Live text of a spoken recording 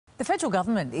The federal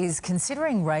government is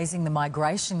considering raising the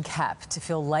migration cap to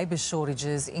fill labour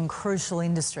shortages in crucial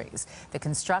industries. The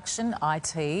construction,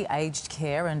 IT, aged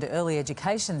care and early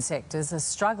education sectors are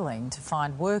struggling to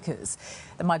find workers.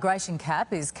 The migration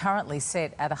cap is currently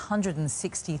set at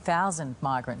 160,000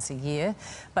 migrants a year,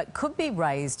 but could be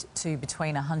raised to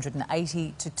between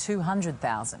 180 to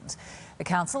 200,000. The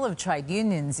Council of Trade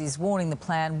Unions is warning the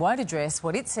plan won't address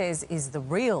what it says is the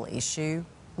real issue: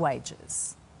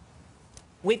 wages.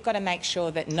 We've got to make sure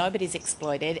that nobody's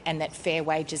exploited and that fair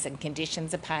wages and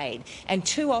conditions are paid. And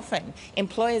too often,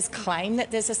 employers claim that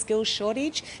there's a skills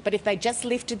shortage, but if they just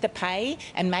lifted the pay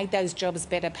and made those jobs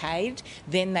better paid,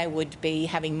 then they would be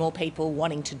having more people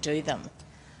wanting to do them.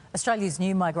 Australia's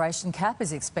new migration cap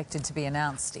is expected to be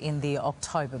announced in the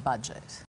October budget.